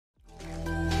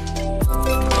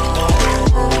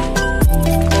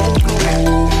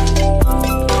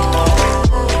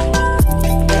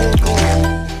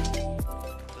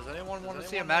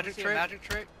magic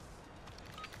trick?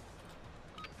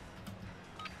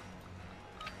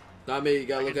 Not me, you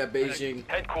gotta look at Beijing.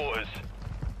 Headquarters.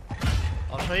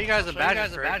 I'll show you guys a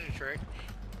magic trick.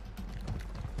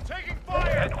 Taking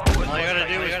fire! Headquarters. All you gotta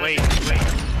do is wait.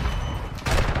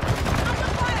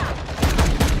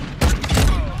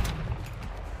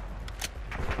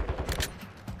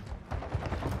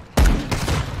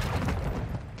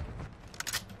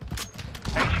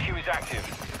 HQ is active.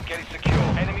 Get it secure.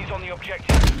 Enemies on the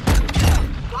objective.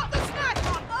 Got the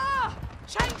sniper! Ah!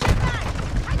 Changing back!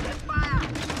 Taking fire!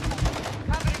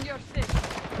 Covering your six.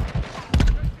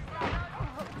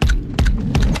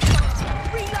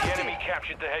 The enemy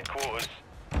captured the headquarters.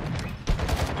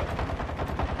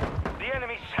 The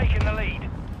enemy's taken the lead.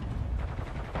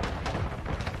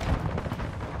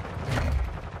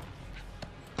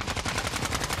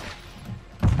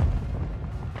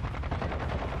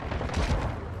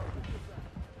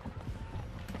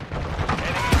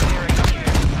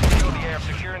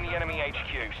 Securing the enemy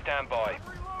HQ. Stand by.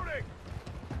 Reloading.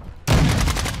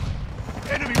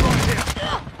 Enemy right here.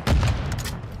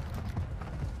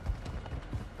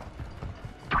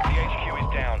 The HQ is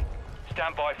down.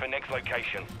 Stand by for next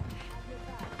location.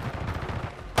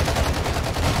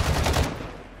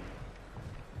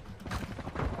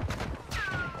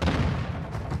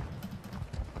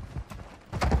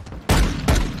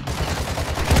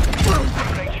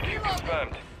 HQ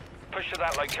confirmed. Push to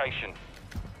that location.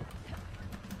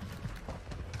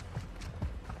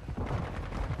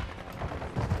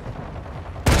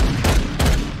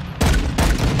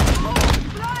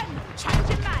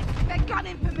 Changing mag! They're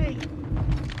gunning for me!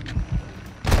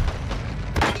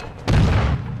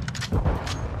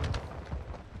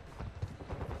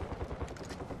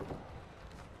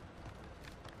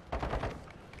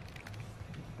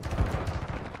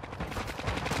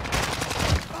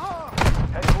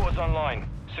 Headquarters online.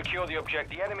 Secure the object.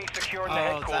 The enemy securing the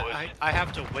headquarters. I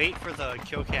have to wait for the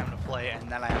kill cam to play, and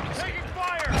then I have to Taking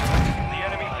fire! The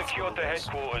enemy secured the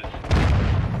headquarters.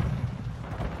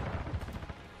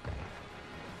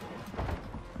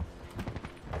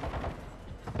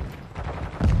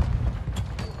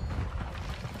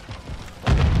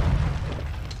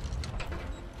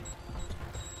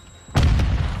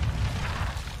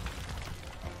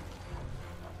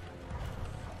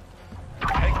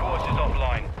 Headquarters is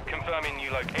offline. Confirming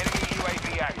new location. Enemy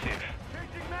UAV active.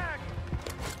 Changing mag.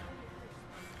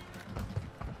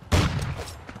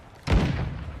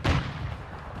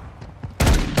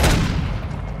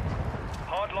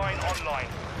 Hardline online.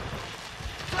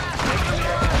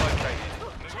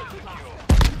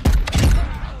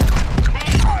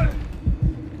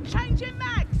 Changing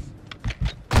mags!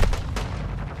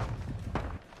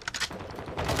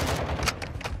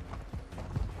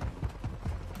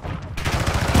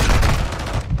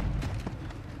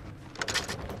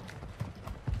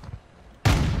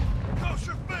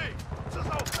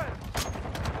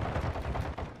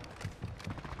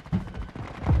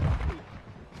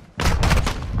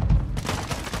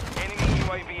 Enemy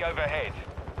UAV overhead.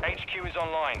 HQ is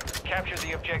online. Capture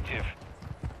the objective.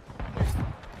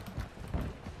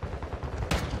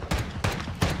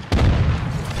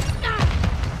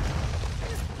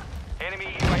 Enemy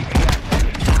UAV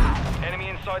active. Enemy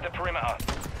inside the perimeter.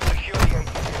 Secure the HQ.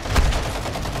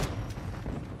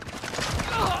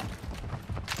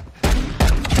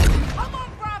 Come on,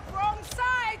 bruv! Wrong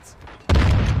side!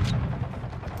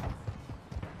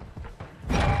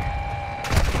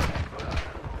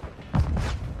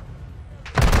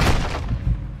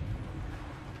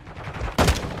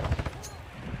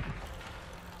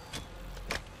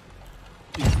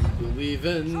 Believe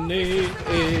in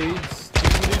AIDS.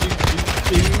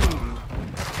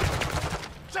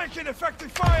 Taking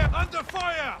effective fire! Under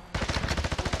fire!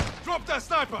 Drop that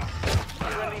sniper!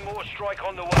 Friendly mortar strike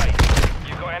on the way.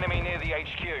 You've got enemy near the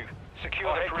HQ.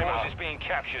 Secure the perimeter is being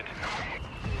captured.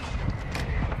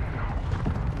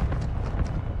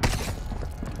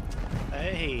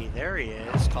 Hey, there he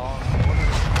is, calling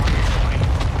orders on point.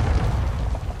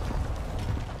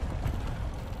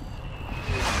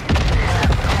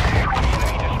 Enemy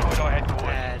destroyed our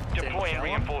headquarters. Deploying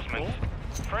reinforcements.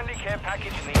 Friendly care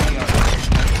package in the AO.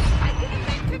 I didn't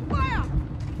make to fire!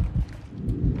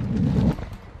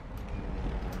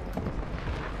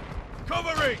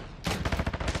 Covering!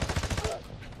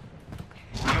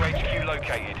 UHQ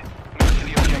located. Move to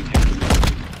the objective.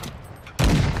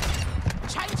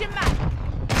 Changing mag!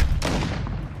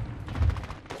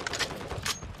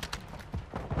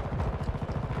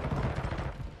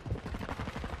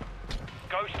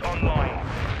 Ghost online.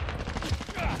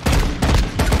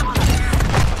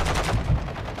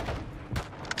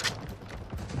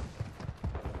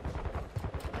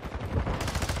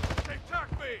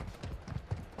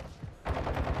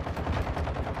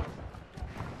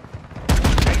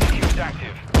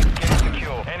 active. Get it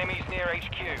secure. Enemies near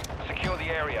HQ. Secure the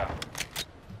area.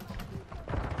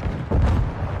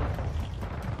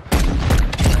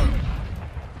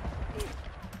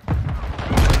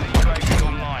 UAV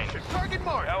online. Target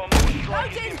mark. Our more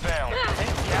strike is inbound.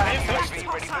 UAV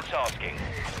ready for tasking.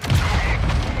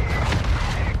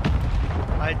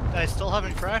 I still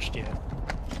haven't crashed yet.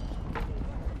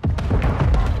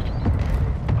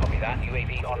 Copy that.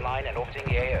 UAV online and orbiting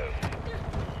the AO.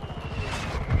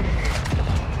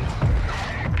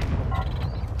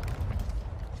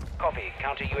 Copy.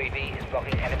 Counter UAV is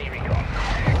blocking enemy recon.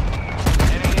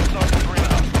 Enemy inside the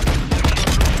perimeter.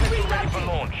 Secure missile ready for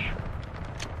launch.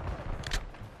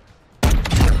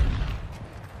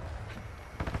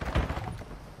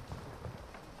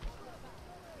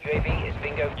 UAV is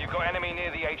bingo. You've got enemy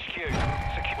near the HQ.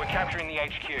 We're capturing the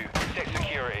HQ. Set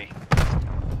security.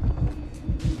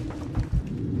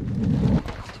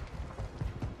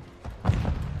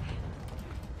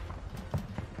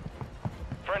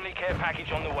 Friendly care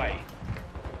package on the way.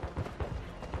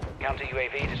 Counter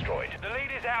UAV destroyed. The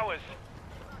lead is ours.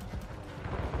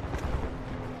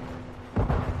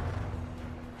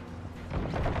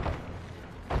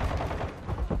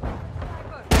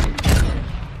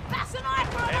 That's an eye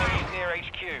for Enemies near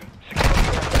HQ. Secure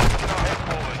our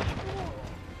headquarters.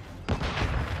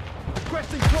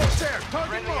 Requesting close air. Target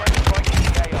Friendly mark. airstrike in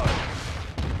the AO.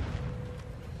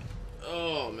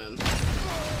 Oh man.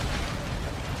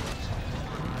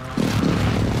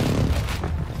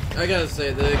 I gotta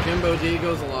say, the akimbo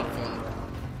Deagles a lot of fun.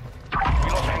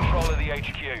 We lost control of the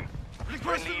HQ.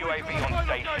 Friendly UAV on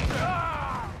station.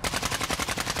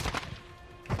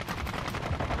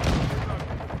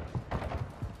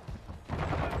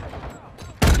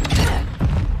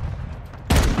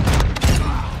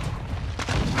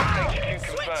 HQ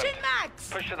confirmed. Switching mags!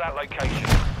 Push to that location.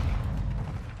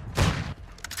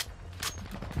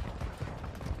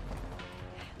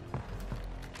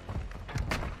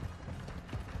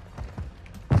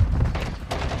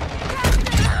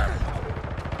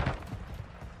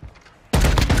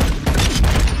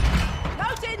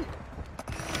 Loading!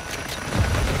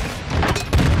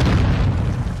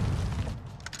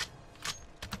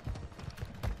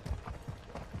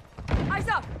 Eyes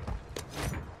up!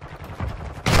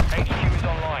 HQ is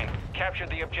online. Capture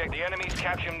the objective. The enemy's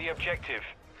capturing the objective.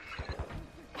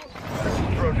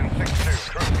 Trojan 6-2.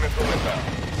 Cruise missile inbound.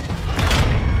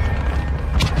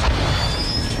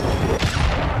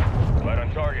 Right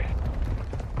on target.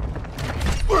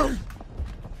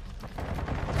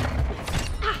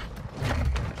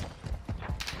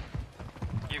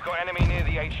 You've got enemy near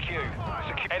the HQ.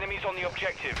 Enemies on the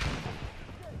objective.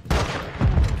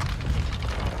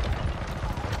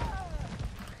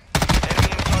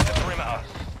 Enemy inside the perimeter.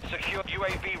 Secure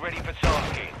UAV ready for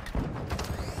tasking.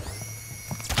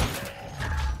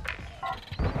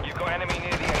 You've got enemy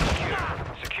near the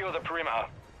HQ. Secure the perimeter.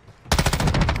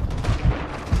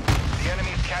 The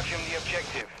enemy's capturing the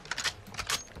objective.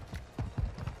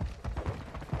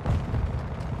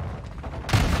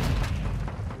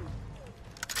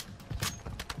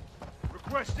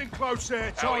 Requesting close air.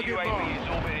 Our Target mark. UAV is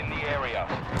orbiting the area.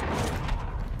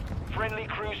 Friendly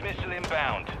cruise missile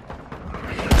inbound.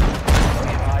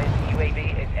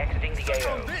 UAV is exiting the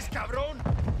AO. This cabron.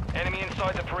 Enemy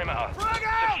inside the perimeter.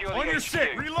 Secure the On your HQ.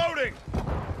 sick. Reloading.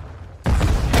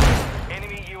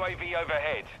 Enemy UAV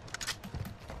overhead.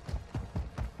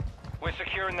 We're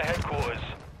securing the headquarters.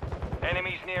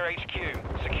 Enemies near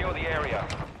HQ. Secure the area.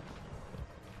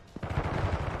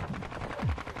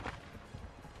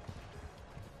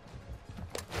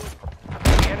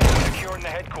 The enemy securing the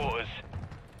headquarters.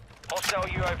 Hostile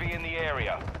UAV in the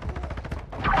area.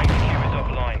 HQ is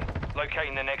offline.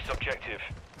 Locating the next objective.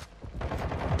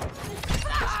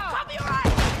 Cover your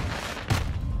eyes!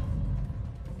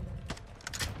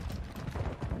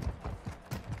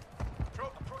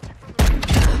 Approaching from the...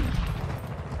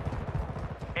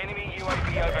 Enemy UAV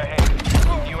overhead.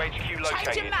 UHQ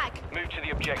located. Changing mag. Move to the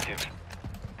objective.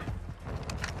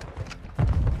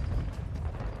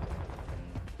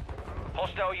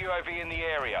 Hostile UAV in the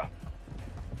area.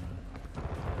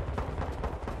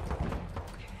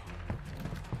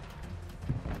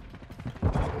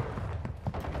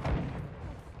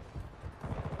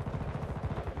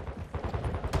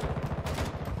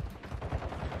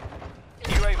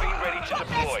 UAV ready to Drop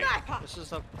that deploy. sniper! This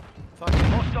is a fucking...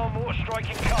 Hostile mortar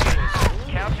striking covers.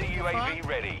 Counter UAV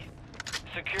ready.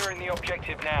 Securing the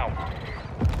objective now.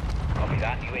 Copy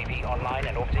that. UAV online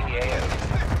and orbiting the AO.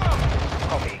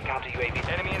 Copy. Counter UAV.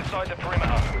 Enemy inside the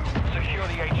perimeter. Secure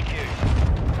the HQ.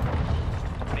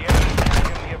 The enemy is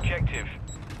securing the objective.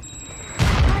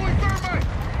 Throwing thermite.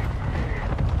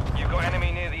 You've got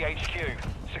enemy near the HQ.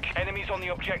 Enemy Enemies on the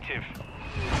objective.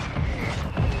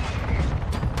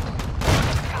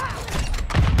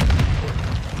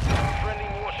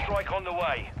 Friendly war strike on the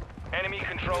way. Enemy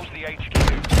controls the HQ.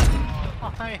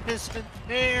 Why isn't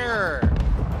there?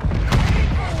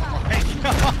 Oh my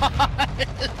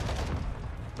god!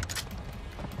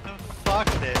 Fuck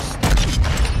this.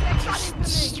 Just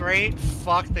straight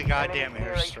fuck the goddamn Enemy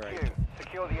near airstrike. HQ.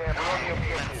 Secure the air. We're on the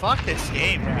objective. Fuck this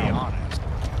game, to be honest.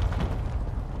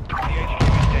 The HQ is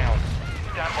down.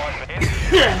 Stand by for enemy.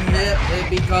 Yep, it'd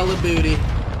be Call of Duty.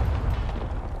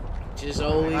 Just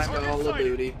always Call of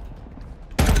Duty.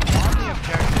 On the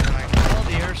objective, and I call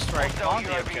the airstrike Hostile on the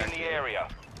UAV in objective. the area.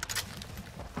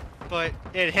 But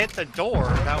it hit the door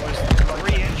that was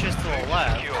 3 inches to the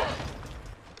left. Secure.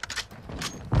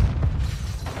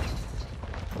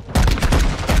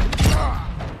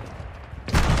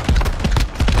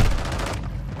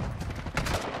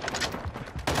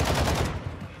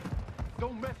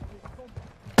 Don't mess with me.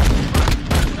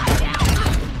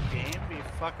 Game be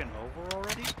fucking over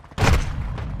already?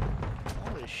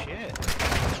 Holy shit.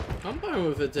 I'm fine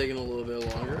with it taking a little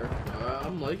bit longer.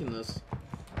 I'm liking this.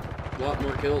 A lot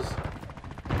more kills.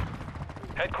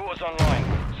 Headquarters online.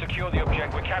 Secure the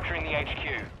object. We're capturing the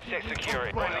HQ. Set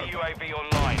security. Friendly UAV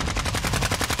online.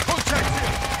 Contact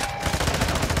him!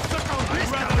 Suck on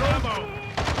this ammo!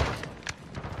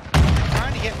 I'm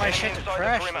trying to get my shit to Inside the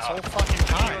crash this perimeter. whole fucking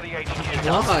Secure time. the It HQ.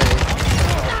 Why?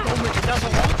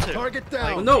 doesn't want to. Target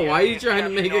down! Well, no, why are you Enemy trying to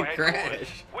make capturing it our headquarters.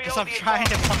 crash? We Because hold I'm the trying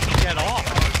to advantage. fucking get off.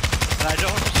 And I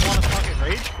don't just want to fucking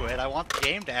rage quit. I want the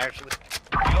game to actually...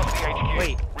 We lost the HQ.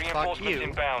 Wait, fuck Reinforcements you.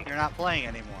 inbound. You're not playing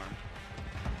anymore.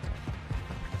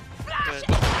 But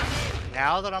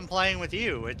now that I'm playing with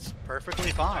you, it's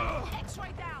perfectly fine. X-ray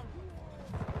down.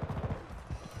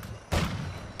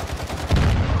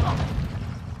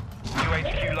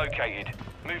 UHQ located.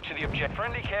 Move to the object.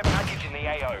 Friendly care package in the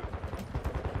AO.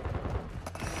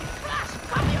 Flash,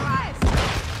 cover your eyes.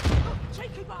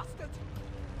 Cheeky bastard.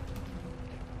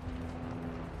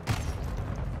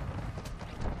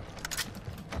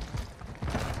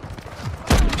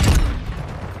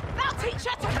 Now teach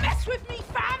her to mess with me,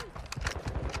 fam.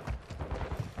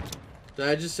 Did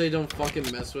I just say don't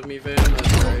fucking mess with me, fam?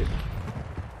 That's right.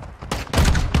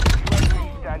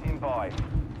 UAV standing by.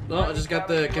 No, I just got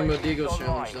the Akimbo Deagles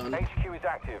challenge done. HQ is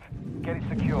active. Get it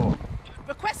secure.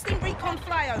 Requesting recon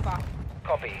flyover.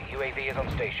 Copy. UAV is on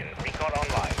station. Recon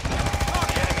online.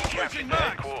 The enemy captured the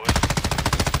headquarters.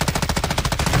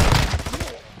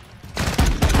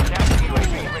 Captain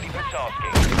UAV ready for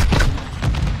tasking.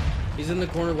 He's in the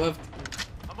corner left.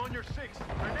 I'm on your 6.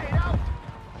 Grenade out!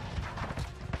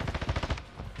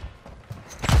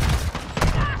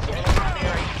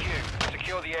 Near HQ.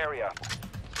 Secure the area.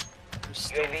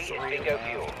 UAV is bingo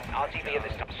fuel. RTB at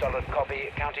this time. Solid copy.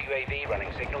 Counter UAV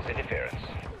running signals interference.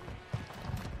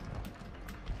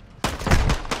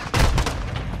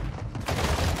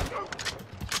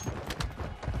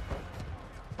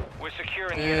 We're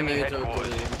securing the And enemy they took the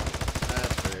headquarters. lead.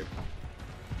 That's great.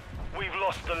 We've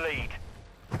lost the lead.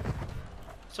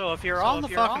 So if you're on the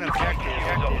fucking objective,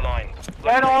 HQ is online.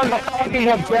 Get on the fucking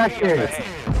objective!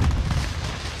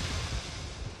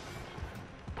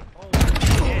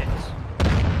 holy shit.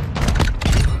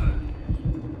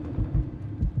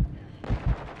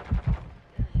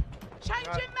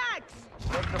 Changing mags.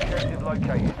 Next objective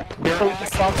located. Get the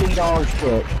fucking dog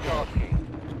shit.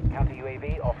 Tasking. Counter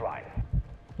UAV offline.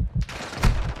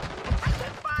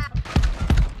 Taking fire.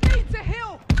 Needs a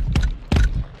hill.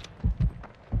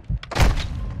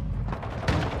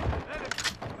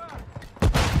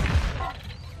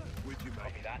 With you, mate.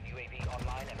 Copy that. UAV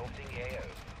online and orbiting the AO.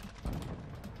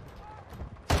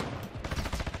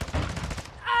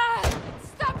 Ah!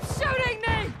 Stop shooting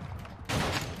me!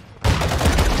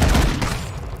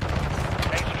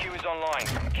 HQ is online.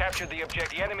 Capture the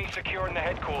object. The enemy securing the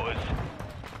headquarters.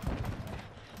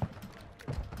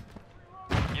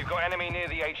 You've got enemy near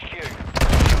the HQ.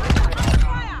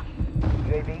 Fire!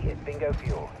 UAV is bingo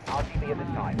fuel. RTB at this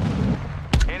time.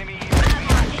 Enemy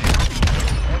UAV action.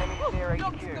 Enemies near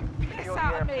Knocks HQ. the piss Secure the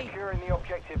out of air. me. Securing the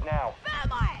objective now.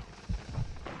 Thermite!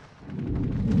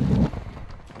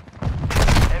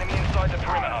 Enemy inside the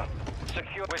perimeter.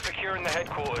 We're securing the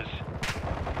headquarters.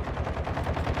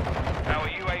 Our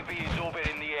UAV is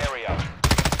orbiting the area.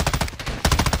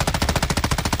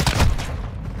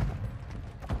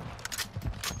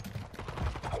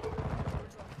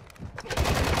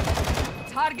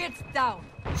 Targets down.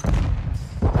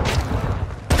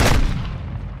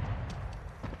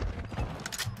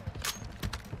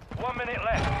 One minute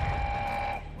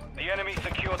left. The enemy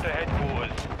secured the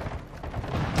headquarters.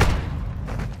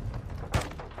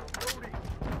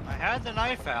 I had the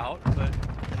knife out, but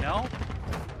No?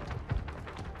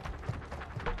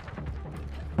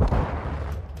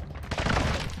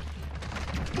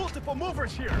 Multiple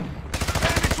movers here.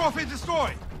 Enemy trophy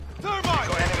destroyed. Thermite,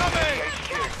 Got enemy coming. in the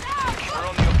HQ. We're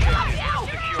on the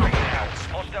objective. Securing it now.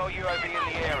 Hostile UAV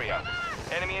in the area.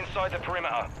 Enemy inside the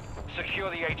perimeter. Secure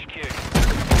the HQ.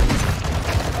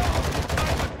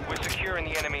 We're securing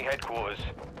the enemy headquarters.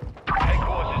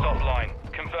 Headquarters is offline.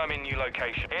 Confirming new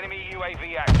location. Enemy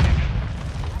UAV active.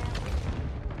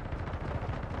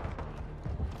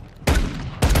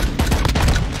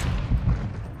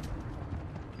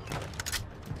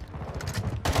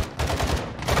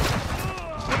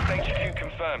 HQ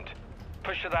confirmed.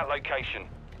 Push to that location.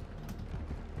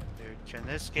 Dude, can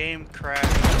this game crash?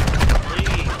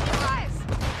 Please.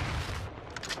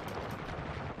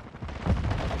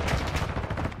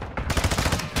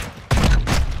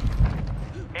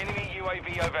 Enemy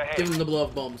UAV overhead. Give him the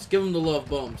love bumps. Give him the love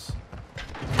bumps.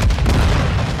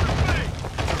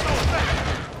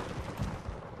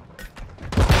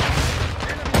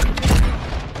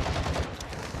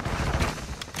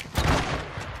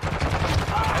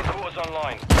 Headquarters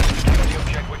online. Secure the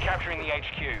object. We're capturing the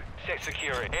HQ. Set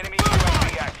secure it. Enemy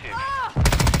UAV active.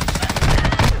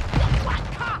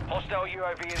 Hostile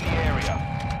UAV in the area.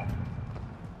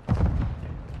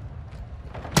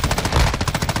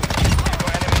 We've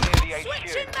got enemy near the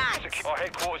HQ. Our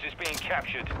headquarters is being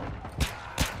captured.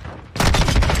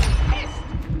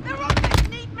 They're on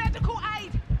me! Need medical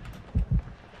aid!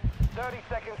 30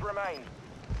 seconds remain.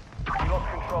 We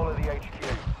lost control of the HQ.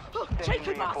 Sending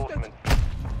Cheeky bastard! reinforcements.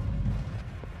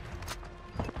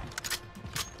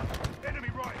 Enemy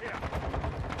right here.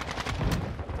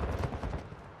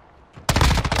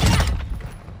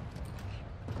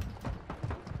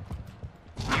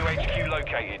 UHQ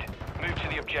located. Move to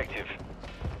the objective.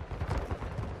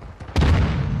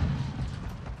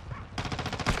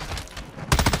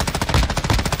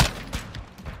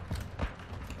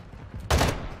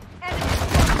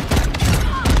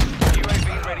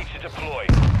 UAV ready to deploy.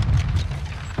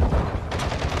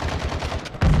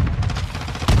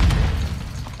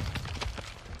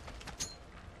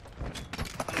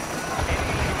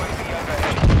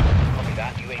 Copy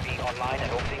that. UAV online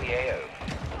and orbiting the AO.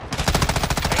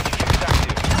 HQ's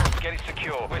active. Get it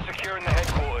secure. We're securing the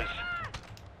headquarters.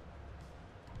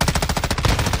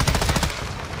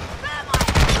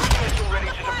 Missile ready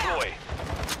to deploy.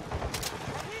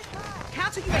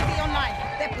 Counter UAV online.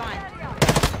 They're blind.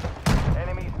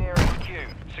 Enemies near HQ.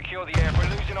 Secure the air. We're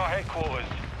losing our headquarters.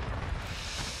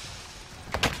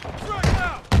 Strike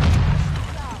now.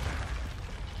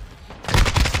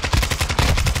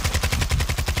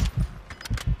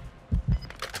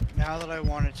 Now that I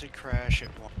wanted to crash, it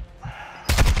won't.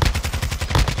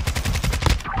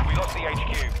 We lost the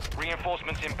HQ.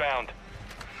 Reinforcements inbound.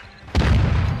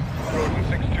 Road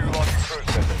 6-2 launching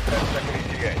process at 10-second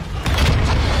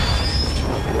ETA.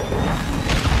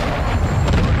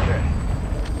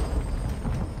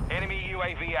 Enemy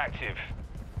UAV active.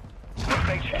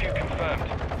 HQ confirmed.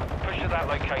 Push to that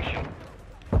location.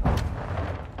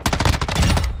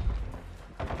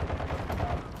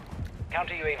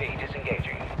 Counter UAV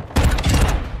disengaging.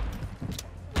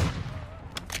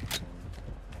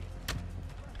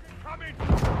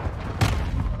 Coming.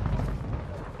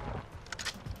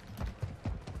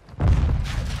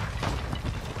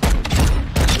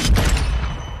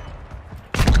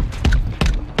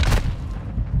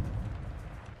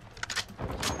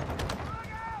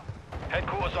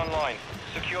 Headquarters online.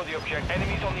 Secure the object.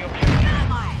 Enemies on the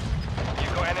objective.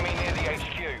 You've got enemy near the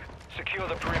HQ. Secure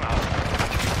the perimeter.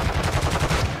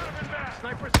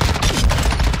 Sniper.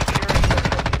 Securing the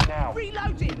objective now.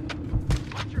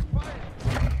 Reloading! Watch your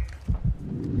fire.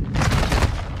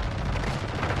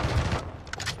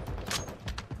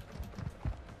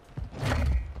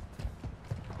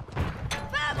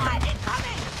 Thermite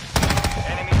incoming!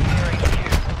 Enemies near HQ.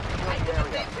 Secure Take the the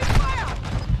area. victory fire!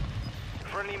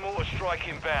 Friendly mortar strike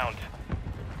inbound.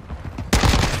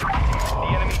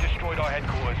 The enemy destroyed our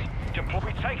headquarters.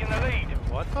 We're taking the lead.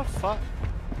 What the fuck?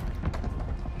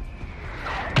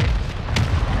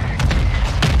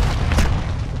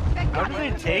 They're How did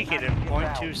gunning they take it in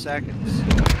 0.2 seconds?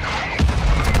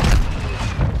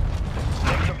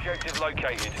 Next objective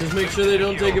located. Just make sure they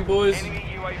don't take it, boys. Enemy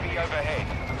UAV overhead.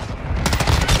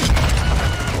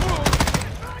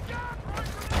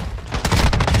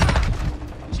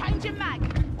 Changing mag!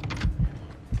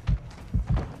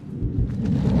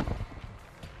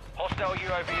 Hostile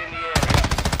UAV in the area.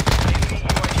 Enemy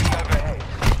UAV overhead.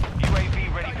 UAV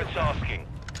ready for tasking.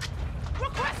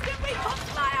 Requesting recon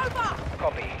flyover!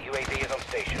 Copy. UAV is on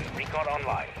station. Recon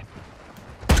online.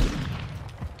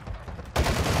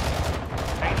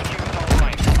 HQ is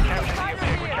online.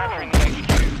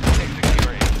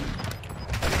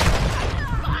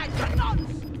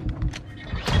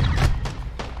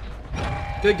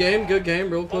 Good game,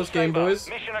 real close game, boys.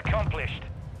 Mission accomplished.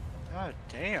 God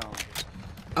damn.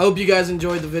 I hope you guys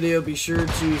enjoyed the video. Be sure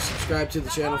to subscribe to the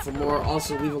channel for more.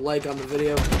 Also, leave a like on the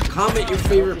video. Comment your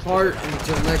favorite part. And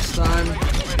until next time,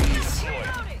 peace.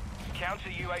 Counter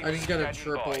UAV I just got a standing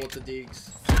triple by. with the Deags.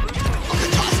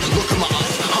 Look at my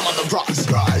eyes, I'm on the rocks,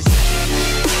 guys.